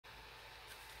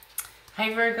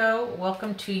Hi Virgo,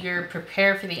 welcome to your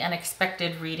Prepare for the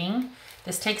Unexpected reading.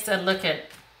 This takes a look at,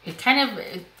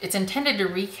 it's intended to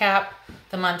recap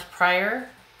the month prior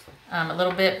a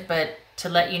little bit, but to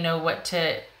let you know what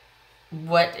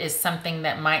is something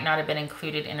that might not have been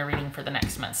included in a reading for the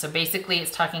next month. So basically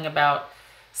it's talking about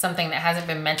something that hasn't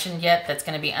been mentioned yet that's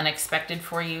going to be unexpected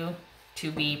for you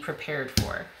to be prepared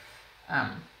for.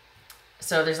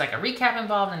 So there's like a recap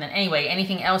involved, and then anyway,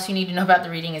 anything else you need to know about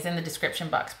the reading is in the description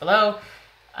box below.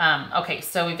 Okay,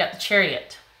 so we've got the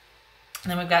Chariot. And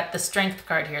then we've got the Strength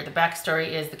card here. The backstory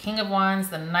is the King of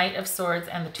Wands, the Knight of Swords,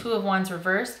 and the Two of Wands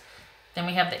reversed. Then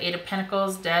we have the Eight of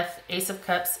Pentacles, Death, Ace of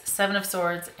Cups, Seven of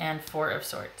Swords, and Four of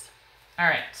Swords. All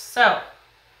right, so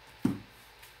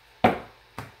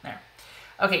there.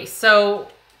 Okay, so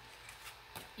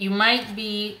you might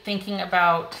be thinking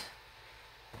about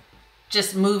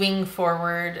just moving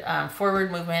forward,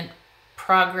 forward movement,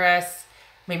 progress.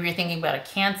 Maybe you're thinking about a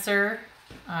Cancer,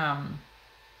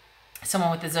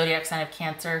 someone with the zodiac sign of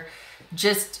Cancer,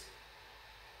 just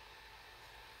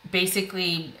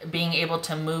basically being able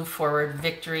to move forward,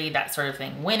 victory, that sort of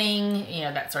thing, winning, you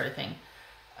know, that sort of thing.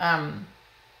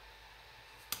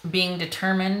 Being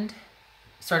determined,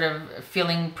 sort of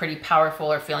feeling pretty powerful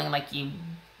or feeling like you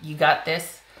got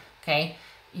this, okay?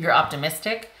 You're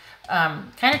optimistic.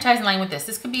 Kind of ties in line with this.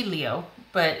 This could be Leo,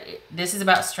 but this is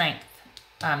about strength.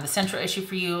 The central issue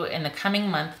for you in the coming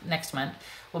month, next month,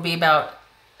 will be about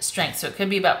strength. So it could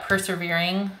be about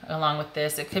persevering along with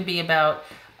this. It could be about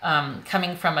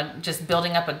coming from just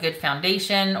building up a good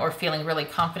foundation or feeling really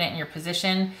confident in your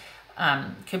position.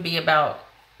 Could be about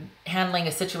handling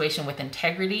a situation with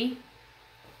integrity.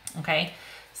 Okay.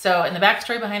 So, and the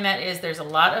backstory behind that is there's a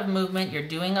lot of movement. You're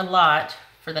doing a lot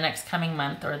for the next coming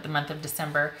month or the month of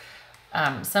December.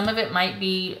 Some of it might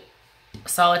be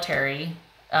solitary.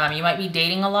 You might be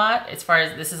dating a lot, as far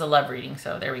as this is a love reading.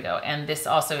 So there we go. And this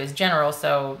also is general.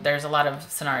 So there's a lot of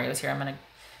scenarios here I'm going to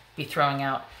be throwing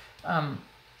out.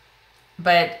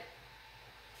 But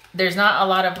there's not a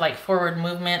lot of like forward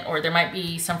movement, or there might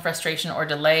be some frustration or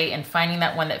delay in finding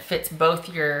that one that fits both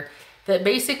that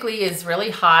basically is really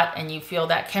hot and you feel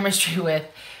that chemistry with,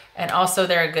 and also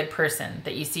they're a good person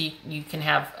that you see you can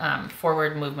have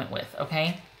forward movement with,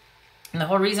 okay? And the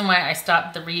whole reason why I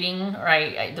stopped the reading, or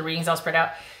the readings all spread out,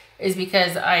 is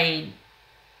because I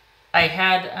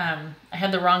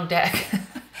had the wrong deck.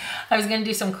 I was going to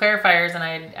do some clarifiers and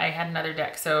I had another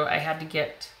deck, so I had to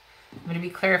I'm going to be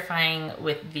clarifying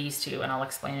with these two, and I'll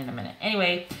explain in a minute.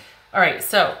 Anyway, all right,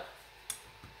 so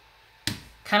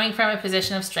coming from a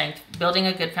position of strength, building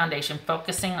a good foundation,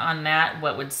 focusing on that,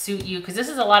 what would suit you, because this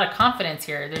is a lot of confidence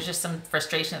here. There's just some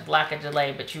frustration with lack of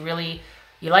delay, but you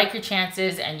like your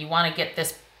chances and you want to get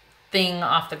this thing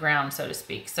off the ground, so to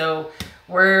speak. So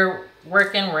we're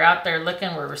working, we're out there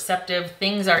looking, we're receptive.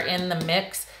 Things are in the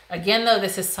mix. Again, though,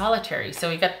 this is solitary. So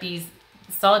we got these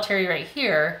solitary right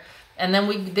here. And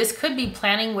then this could be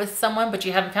planning with someone, but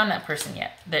you haven't found that person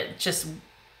yet that just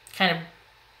kind of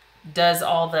does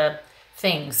all the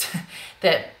things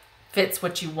that fits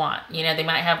what you want. You know, they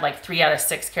might have like 3 out of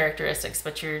 6 characteristics,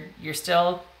 but you're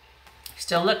still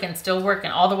looking, still working.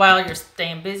 All the while you're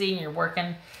staying busy and you're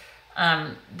working.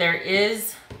 There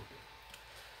is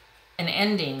an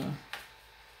ending.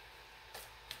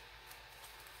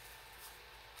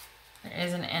 There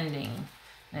is an ending.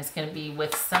 And it's going to be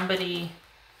with somebody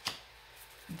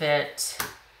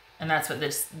and that's what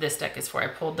this deck is for. I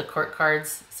pulled the court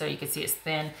cards so you can see it's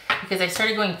thin, because I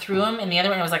started going through them, and the other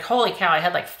one I was like, holy cow, I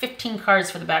had like 15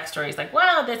 cards for the backstory. It's like,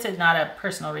 wow, this is not a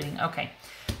personal reading. Okay.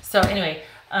 So anyway,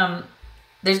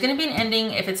 there's going to be an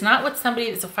ending. If it's not with somebody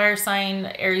that's a fire sign,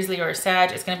 Aries, Leo, or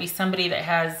Sag, it's going to be somebody that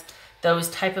has those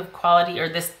type of quality,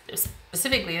 or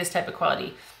specifically this type of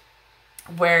quality,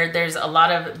 where there's a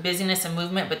lot of busyness and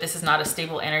movement, but this is not a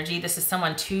stable energy. This is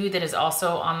someone too that is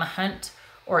also on the hunt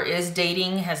or is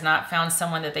dating, has not found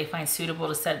someone that they find suitable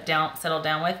to settle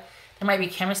down with. There might be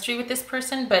chemistry with this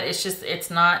person, but it's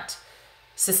not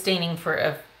sustaining for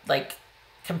a like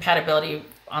compatibility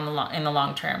in the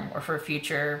long term, or for a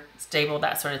future stable,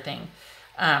 that sort of thing.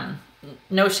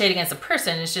 No shade against the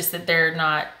person. It's just that they're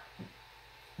not,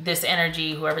 this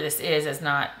energy, whoever this is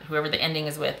not, whoever the ending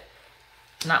is with,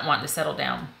 not wanting to settle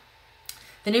down.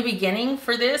 The new beginning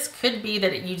for this could be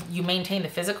that you maintain the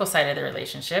physical side of the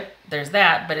relationship. There's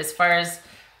that. But as far as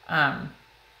an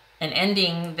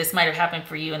ending, this might have happened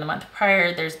for you in the month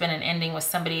prior. There's been an ending with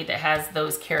somebody that has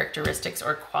those characteristics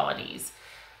or qualities.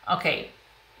 Okay.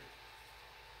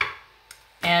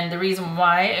 And the reason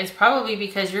why is probably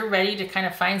because you're ready to kind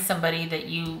of find somebody that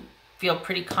you feel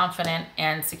pretty confident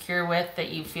and secure with, that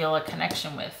you feel a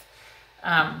connection with.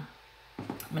 I'm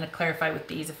going to clarify with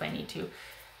these if I need to.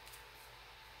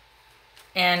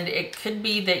 And it could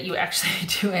be that you actually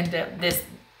do end up this.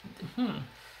 All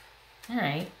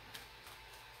right.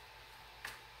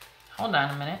 Hold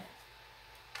on a minute.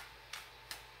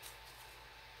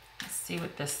 Let's see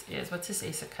what this is. What's this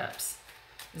Ace of Cups?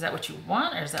 Is that what you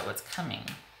want, or is that what's coming?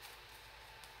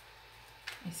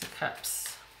 Ace of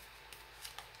Cups.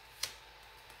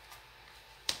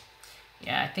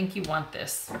 Yeah, I think you want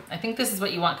this. I think this is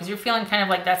what you want, because you're feeling kind of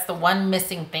like that's the one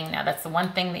missing thing now. That's the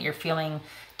one thing that you're feeling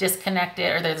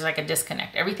disconnected, or there's like a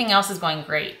disconnect. Everything else is going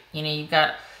great. You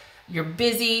know, you're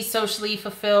busy, socially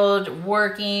fulfilled,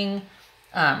 working.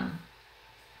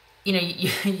 You know, you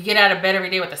get out of bed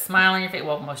every day with a smile on your face.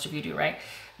 Well, most of you do, right?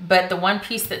 But the one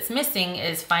piece that's missing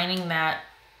is finding that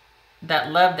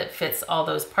love that fits all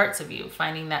those parts of you,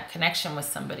 finding that connection with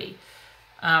somebody.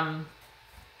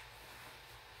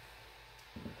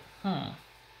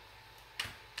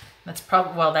 That's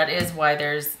probably, well, that is why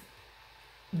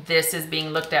this is being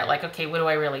looked at like, okay, what do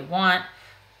I really want?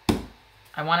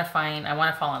 I want to fall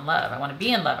in love. I want to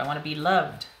be in love. I want to be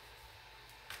loved.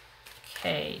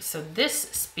 Okay, so this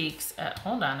speaks at,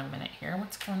 hold on a minute here.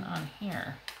 What's going on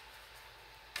here?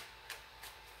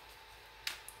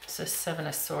 It's a Seven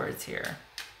of Swords here.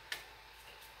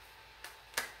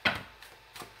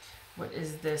 What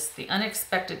is this? The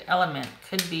unexpected element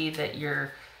could be that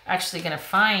you're actually going to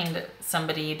find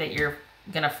somebody that you're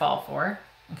going to fall for,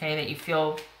 okay, that you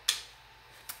feel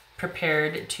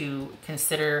prepared to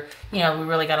consider. You know, we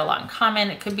really got a lot in common.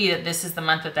 It could be that this is the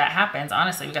month that happens.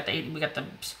 Honestly, we got the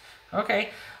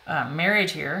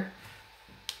marriage here,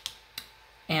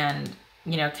 and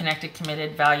you know, connected,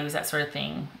 committed, values, that sort of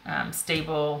thing,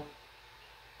 stable,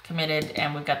 committed,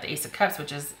 and we've got the Ace of Cups,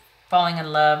 which is falling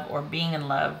in love or being in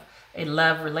love, a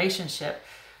love relationship.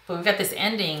 But we've got this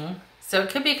ending, so it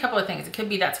could be a couple of things. It could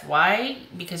be that's why,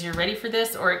 because you're ready for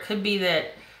this, or it could be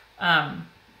that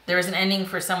there was an ending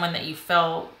for someone that you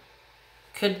felt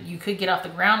you could get off the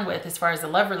ground with as far as the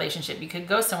love relationship. You could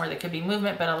go somewhere that could be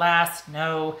movement, but alas,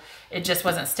 no, it just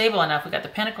wasn't stable enough. We got the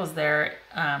Pentacles there,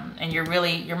 and your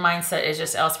mindset is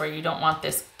just elsewhere. You don't want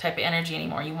this type of energy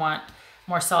anymore. You want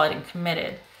more solid and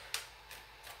committed.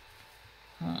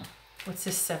 What's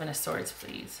this Seven of Swords,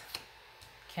 please?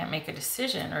 Can't make a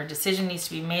decision, or a decision needs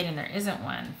to be made and there isn't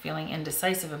one. Feeling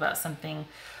indecisive about something.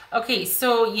 Okay,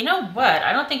 so you know what?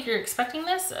 I don't think you're expecting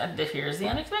this. Here's the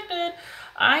unexpected.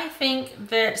 I think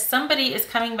that somebody is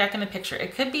coming back in the picture.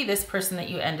 It could be this person that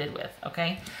you ended with,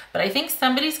 okay? But I think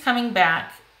somebody's coming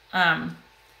back, and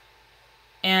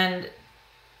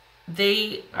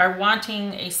they are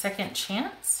wanting a second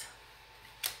chance.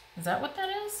 Is that what that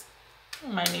is?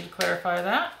 I might need to clarify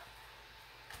that.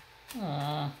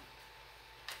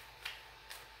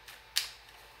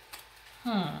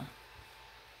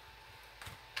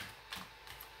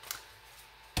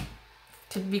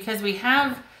 Because we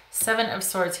have Seven of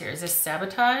Swords here. Is this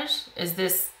sabotage? Is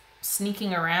this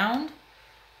sneaking around?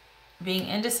 Being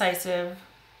indecisive?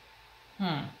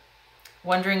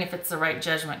 Wondering if it's the right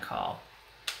judgment call.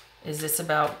 Is this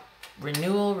about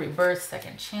renewal, rebirth,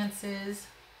 second chances?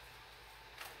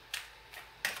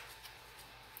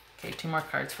 Okay, 2 more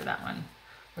cards for that one.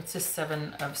 What's this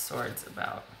Seven of Swords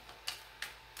about?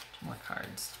 2 more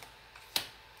cards.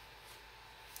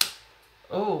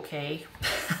 Okay.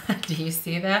 Do you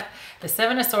see that? The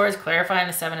Seven of Swords, clarifying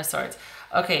the Seven of Swords.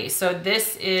 Okay, so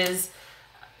this is,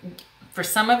 for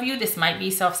some of you, this might be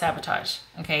self-sabotage.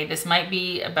 Okay, this might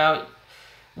be about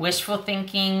wishful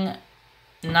thinking,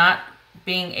 not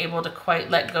being able to quite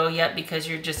let go yet because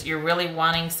you're really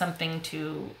wanting something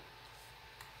to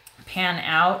pan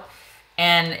out.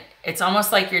 And it's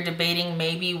almost like you're debating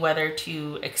maybe whether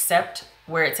to accept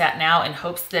where it's at now in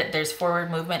hopes that there's forward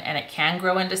movement and it can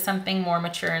grow into something more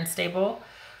mature and stable.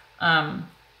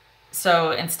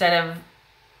 So instead of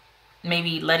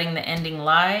maybe letting the ending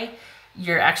lie,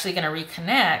 you're actually going to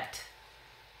reconnect,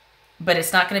 but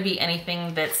it's not going to be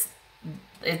anything it's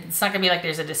not going to be like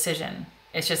there's a decision.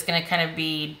 It's just going to kind of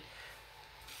be,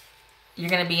 you're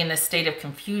going to be in this state of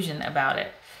confusion about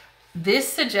it. This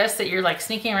suggests that you're like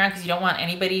sneaking around because you don't want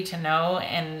anybody to know,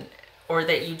 or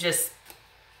that you just,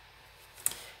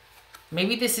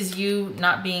 maybe this is you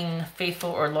not being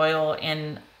faithful or loyal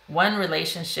in one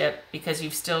relationship because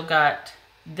you've still got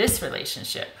this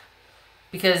relationship.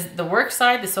 Because the work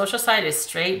side, the social side is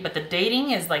straight, but the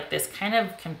dating is like this kind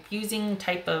of confusing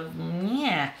type of,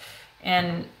 yeah.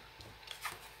 And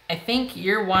I think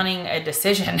you're wanting a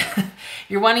decision.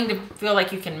 You're wanting to feel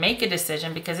like you can make a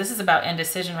decision, because this is about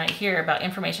indecision right here, about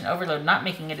information overload, not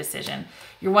making a decision.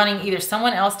 You're wanting either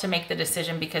someone else to make the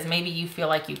decision because maybe you feel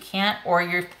like you can't, or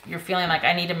you're feeling like,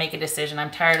 I need to make a decision.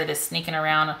 I'm tired of this sneaking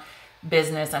around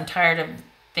business. I'm tired of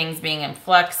things being in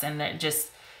flux and just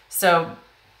So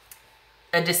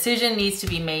a decision needs to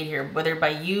be made here, whether by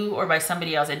you or by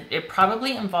somebody else. It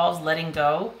probably involves letting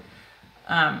go.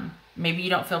 Maybe you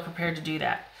don't feel prepared to do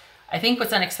that. I think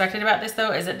what's unexpected about this,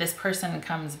 though, is that this person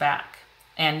comes back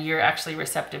and you're actually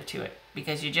receptive to it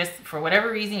because you just, for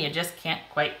whatever reason, you just can't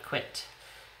quite quit.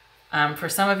 For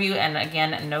some of you, and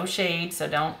again, no shade, so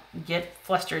don't get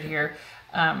flustered here.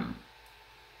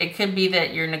 It could be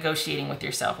that you're negotiating with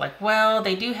yourself. Like, well,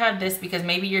 they do have this because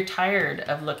maybe you're tired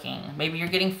of looking. Maybe you're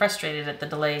getting frustrated at the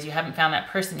delays. You haven't found that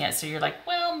person yet. So you're like,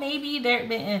 well, maybe they're...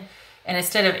 And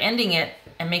instead of ending it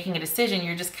and making a decision,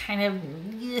 you're just kind of...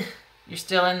 You're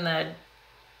still in the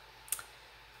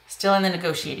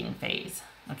negotiating phase.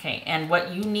 Okay, and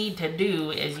what you need to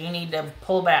do is you need to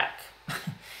pull back.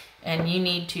 And you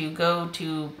need to go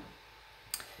to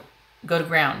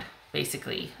ground,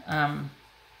 basically.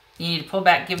 You need to pull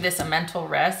back, give this a mental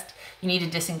rest. You need to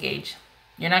disengage.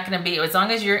 You're not going to be, as long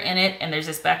as you're in it and there's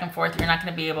this back and forth, you're not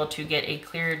going to be able to get a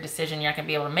clear decision. You're not going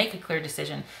to be able to make a clear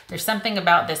decision. There's something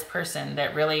about this person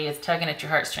that really is tugging at your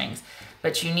heartstrings,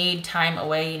 but you need time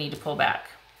away. You need to pull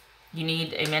back. You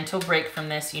need a mental break from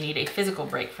this. You need a physical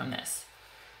break from this.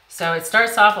 So it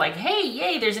starts off like, hey,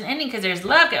 yay, there's an ending because there's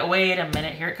love. Wait a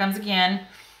minute, here it comes again.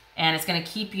 And it's going to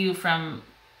keep you from...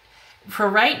 For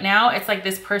right now, it's like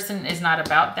this person is not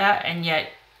about that, and yet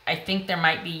I think there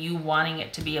might be you wanting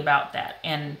it to be about that.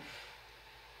 And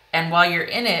while you're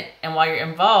in it and while you're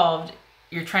involved,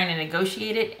 you're trying to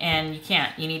negotiate it, and you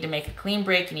can't. You need to make a clean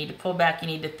break. You need to pull back. You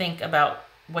need to think about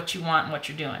what you want and what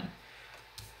you're doing.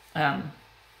 Okay,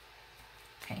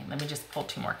 let me just pull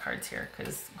 2 more cards here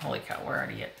because, holy cow, we're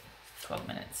already at 12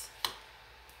 minutes.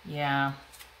 Yeah.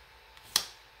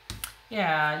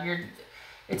 Yeah,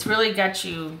 it's really got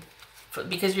you...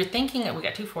 Because you're thinking, we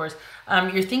got 2 4s.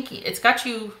 You're thinking, it's got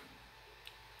you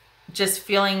just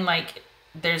feeling like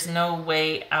there's no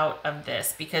way out of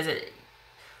this. Because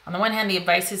on the one hand, the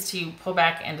advice is to pull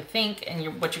back and to think.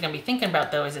 And what you're going to be thinking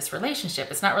about, though, is this relationship.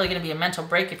 It's not really going to be a mental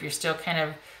break if you're still kind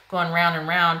of going round and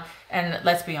round. And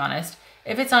let's be honest,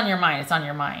 if it's on your mind, it's on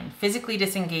your mind. Physically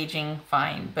disengaging,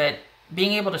 fine. But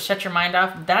being able to shut your mind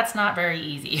off, that's not very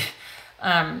easy.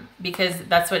 Because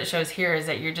that's what it shows here, is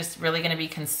that you're just really going to be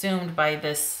consumed by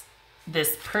this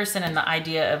person and the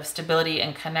idea of stability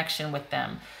and connection with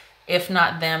them. If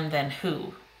not them, then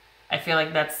who? I feel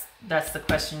like that's the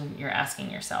question you're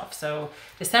asking yourself. So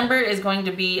December is going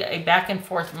to be a back and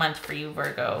forth month for you,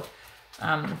 Virgo,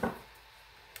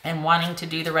 and wanting to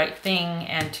do the right thing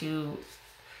and to,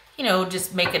 you know,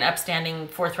 just make an upstanding,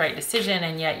 forthright decision.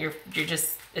 And yet you're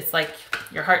just, it's like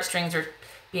your heartstrings are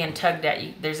being tugged at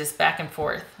you. There's this back and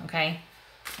forth, okay?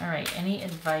 All right, any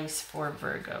advice for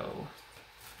Virgo?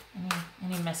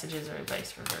 Any messages or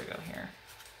advice for Virgo here?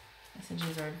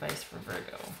 Messages or advice for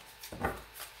Virgo?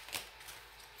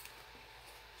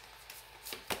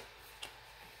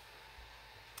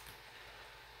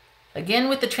 Again,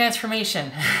 with the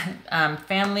transformation,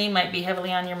 family might be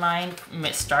heavily on your mind.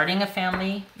 Starting a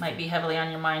family might be heavily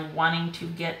on your mind. Wanting to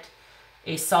get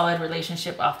a solid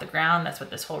relationship off the ground. That's what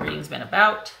this whole reading's been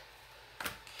about.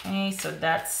 Okay, so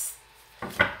that's,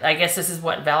 I guess this is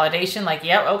what, validation? Like,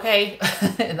 yep, okay,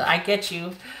 I get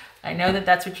you. I know that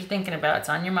that's what you're thinking about. It's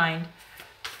on your mind.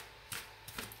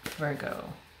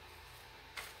 Virgo.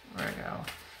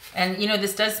 And, you know,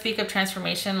 this does speak of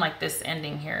transformation, like this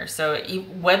ending here. So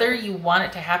whether you want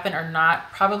it to happen or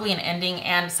not, probably an ending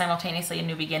and simultaneously a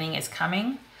new beginning is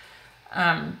coming.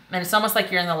 And it's almost like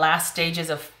you're in the last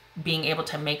stages of being able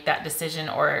to make that decision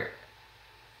or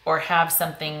have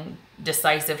something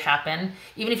decisive happen.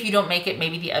 Even if you don't make it,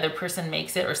 maybe the other person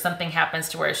makes it, or something happens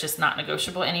to where it's just not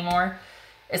negotiable anymore.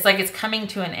 It's like it's coming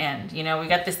to an end. You know, we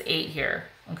got this 8 here.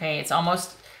 Okay, it's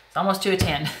almost to a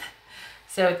 10.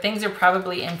 So things are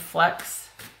probably in flux,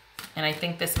 and I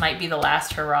think this might be the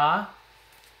last hurrah.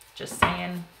 Just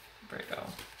saying, Virgo.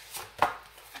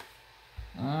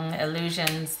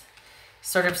 Illusions.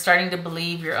 Sort of starting to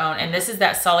believe your own. And this is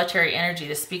that solitary energy.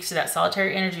 This speaks to that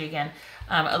solitary energy again.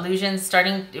 Illusions,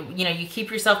 starting, you know, you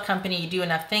keep yourself company, you do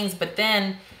enough things, but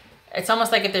then it's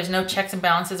almost like if there's no checks and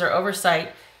balances or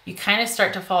oversight, you kind of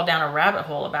start to fall down a rabbit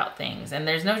hole about things. And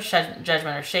there's no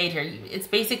judgment or shade here. It's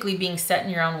basically being set in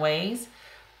your own ways.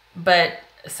 But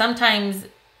sometimes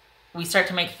we start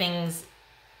to make things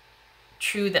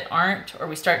true that aren't, or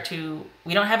we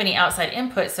don't have any outside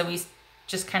input, so we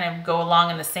just kind of go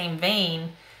along in the same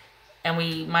vein, and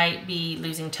we might be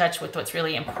losing touch with what's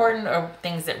really important or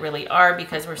things that really are,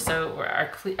 because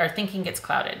our thinking gets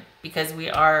clouded because we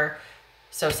are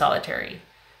so solitary.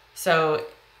 So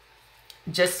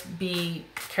just be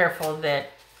careful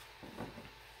that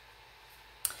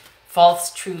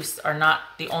false truths are not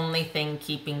the only thing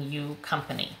keeping you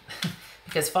company.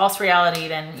 Because false reality,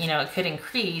 then, you know, it could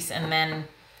increase and then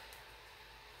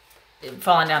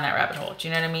falling down that rabbit hole. Do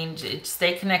you know what I mean?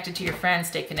 Stay connected to your friends,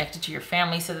 stay connected to your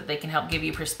family so that they can help give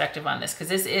you perspective on this. Because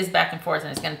this is back and forth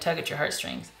and it's going to tug at your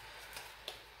heartstrings.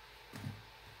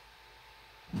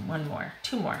 One more.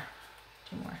 Two more.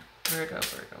 Virgo.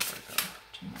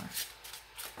 Two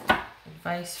more.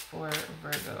 Advice for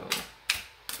Virgo.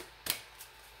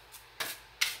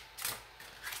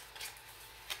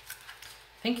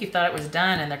 I think you thought it was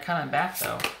done and they're coming back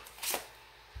though.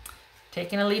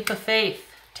 Taking a leap of faith.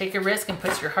 Take a risk and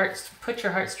put your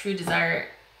heart's true desire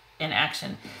in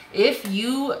action. If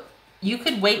you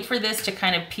could wait for this to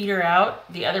kind of peter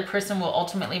out, the other person will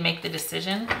ultimately make the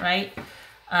decision, right?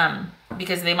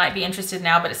 Because they might be interested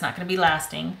now, but it's not going to be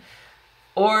lasting.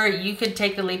 Or you could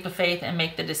take the leap of faith and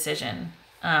make the decision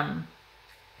and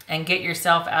get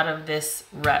yourself out of this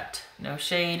rut. No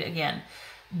shade again.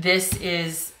 This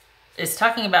is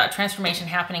talking about transformation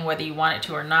happening whether you want it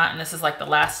to or not, and this is like the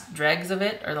last dregs of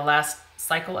it or the last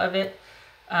cycle of it.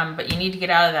 But you need to get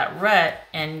out of that rut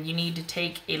and you need to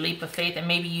take a leap of faith, and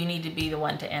maybe you need to be the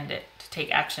one to end it, to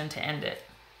take action to end it.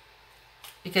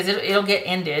 Because it'll get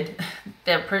ended.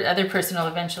 The other person will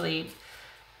eventually,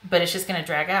 but it's just going to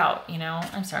drag out, you know?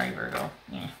 I'm sorry, Virgo.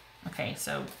 Yeah. Okay,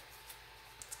 so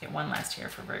let's get one last here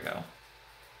for Virgo.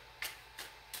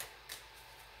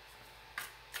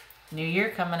 New year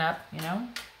coming up, you know?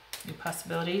 New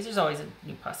possibilities. There's always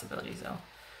new possibilities, though.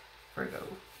 Virgo.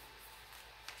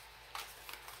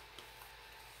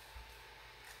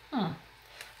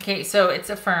 Okay, so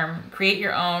it's affirm. Create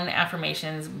your own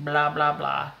affirmations, blah, blah,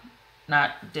 blah.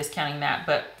 Not discounting that,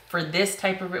 but for this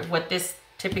type of, what this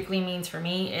typically means for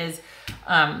me is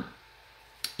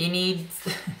you need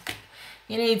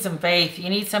you need some faith. You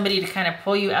need somebody to kind of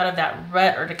pull you out of that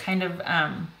rut, or to kind of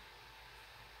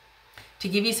to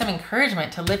give you some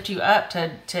encouragement, to lift you up,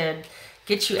 to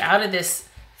get you out of this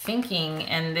thinking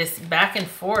and this back and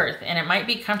forth. And it might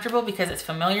be comfortable because it's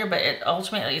familiar, but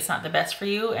ultimately it's not the best for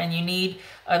you, and you need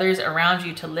others around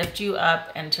you to lift you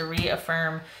up and to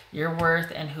reaffirm your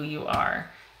worth and who you are.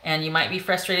 And you might be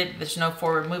frustrated that there's no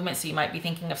forward movement, so you might be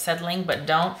thinking of settling, but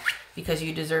don't, because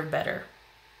you deserve better.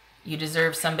 You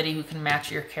deserve somebody who can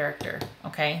match your character,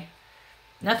 okay?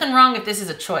 Nothing wrong if this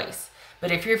is a choice, but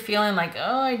if you're feeling like,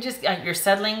 oh, you're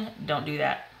settling, don't do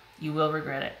that. You will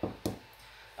regret it.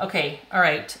 Okay, all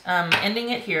right, ending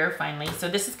it here finally. So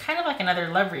this is kind of like another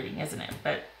love reading, isn't it?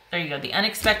 But there you go. The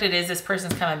unexpected is this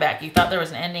person's coming back. You thought there was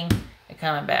an ending, they're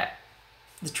coming back.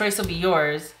 The choice will be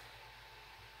yours,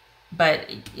 but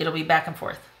it'll be back and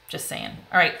forth, just saying.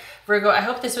 All right, Virgo, I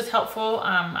hope this was helpful,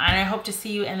 and I hope to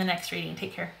see you in the next reading.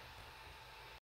 Take care.